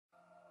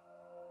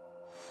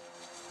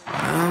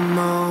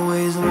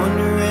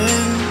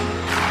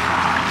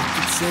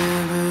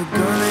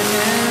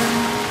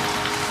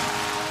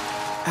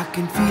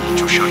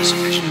showed us a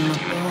vision of the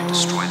demon who would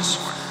destroy the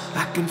sword.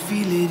 I can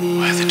feel it in.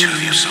 Why are the two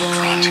of you so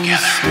drawn together?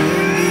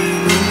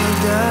 Standing in the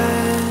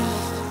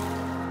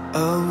dust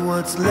of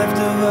what's left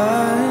of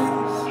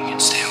us. You can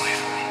stay away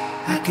from me.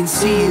 I can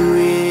see you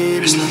in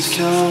There's the nothing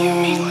good for you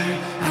and me, soul. Clary.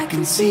 I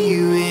can see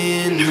you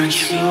in Never the give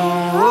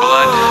soul.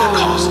 Blood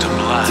calls to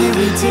blood. Did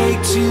we take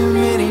too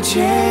many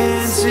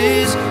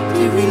chances?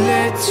 Did we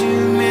let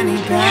too many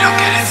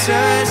pass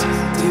us?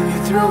 Did we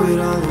throw it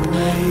all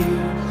away?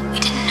 We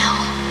didn't know,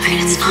 right?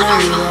 It's not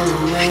our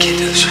fault. I can't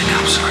do this right now,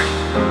 I'm sorry.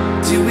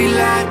 Did we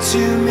light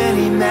too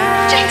many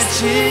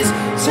matches?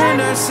 Turn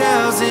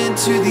ourselves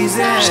into these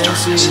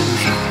ashes?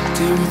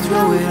 Did we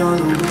throw it all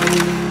away?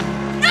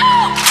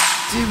 No!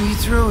 Did we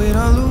throw it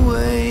all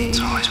away? It's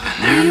always been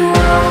there. We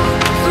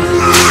walked through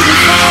the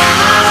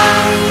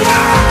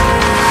fire.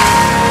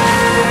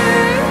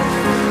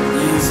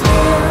 Is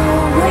there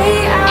a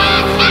way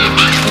out?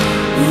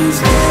 Is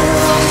there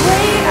a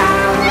way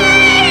out?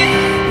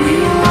 We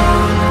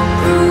walked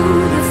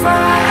through the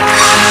fire.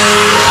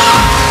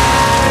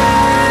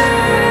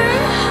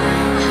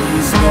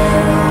 Is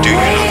there a Do you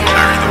way know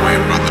Clary the way a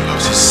brother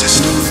loves his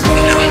sister? Is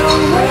there a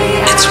way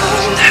It's out?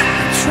 more than that.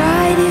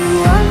 Try to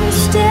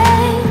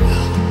understand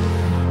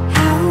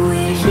how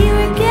we're here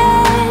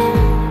again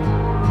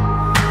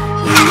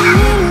in the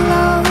middle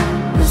of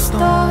the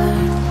storm.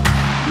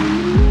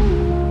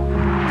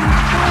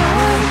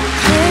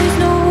 There's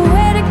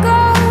nowhere to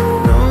go,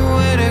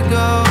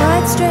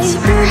 but straight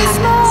through the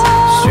smoke.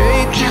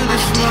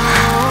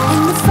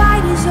 And the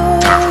fight is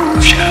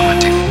over.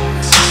 Shadowhunting.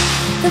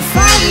 The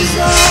fight is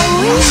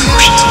over.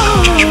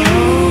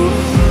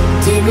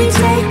 Did we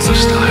take too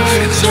Still have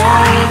many feelings for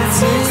her.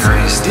 chances?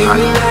 Clary's the Did we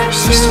idol of let her too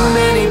sister.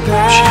 many She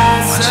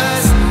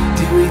passes?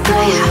 Did we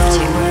throw it all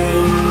away?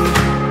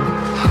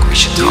 Look, we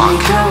should Did we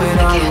talk. throw it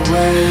all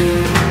away?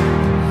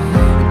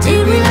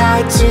 Did we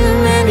light too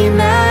many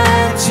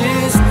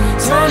matches?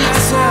 Turn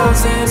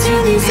ourselves into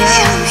these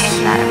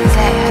ashes? that every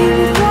day. Did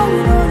we throw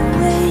it all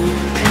away?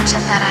 Couldn't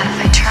shut that out if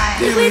I tried.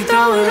 Did we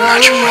throw it all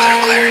Not your brother,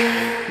 away? Clary.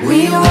 We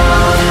walked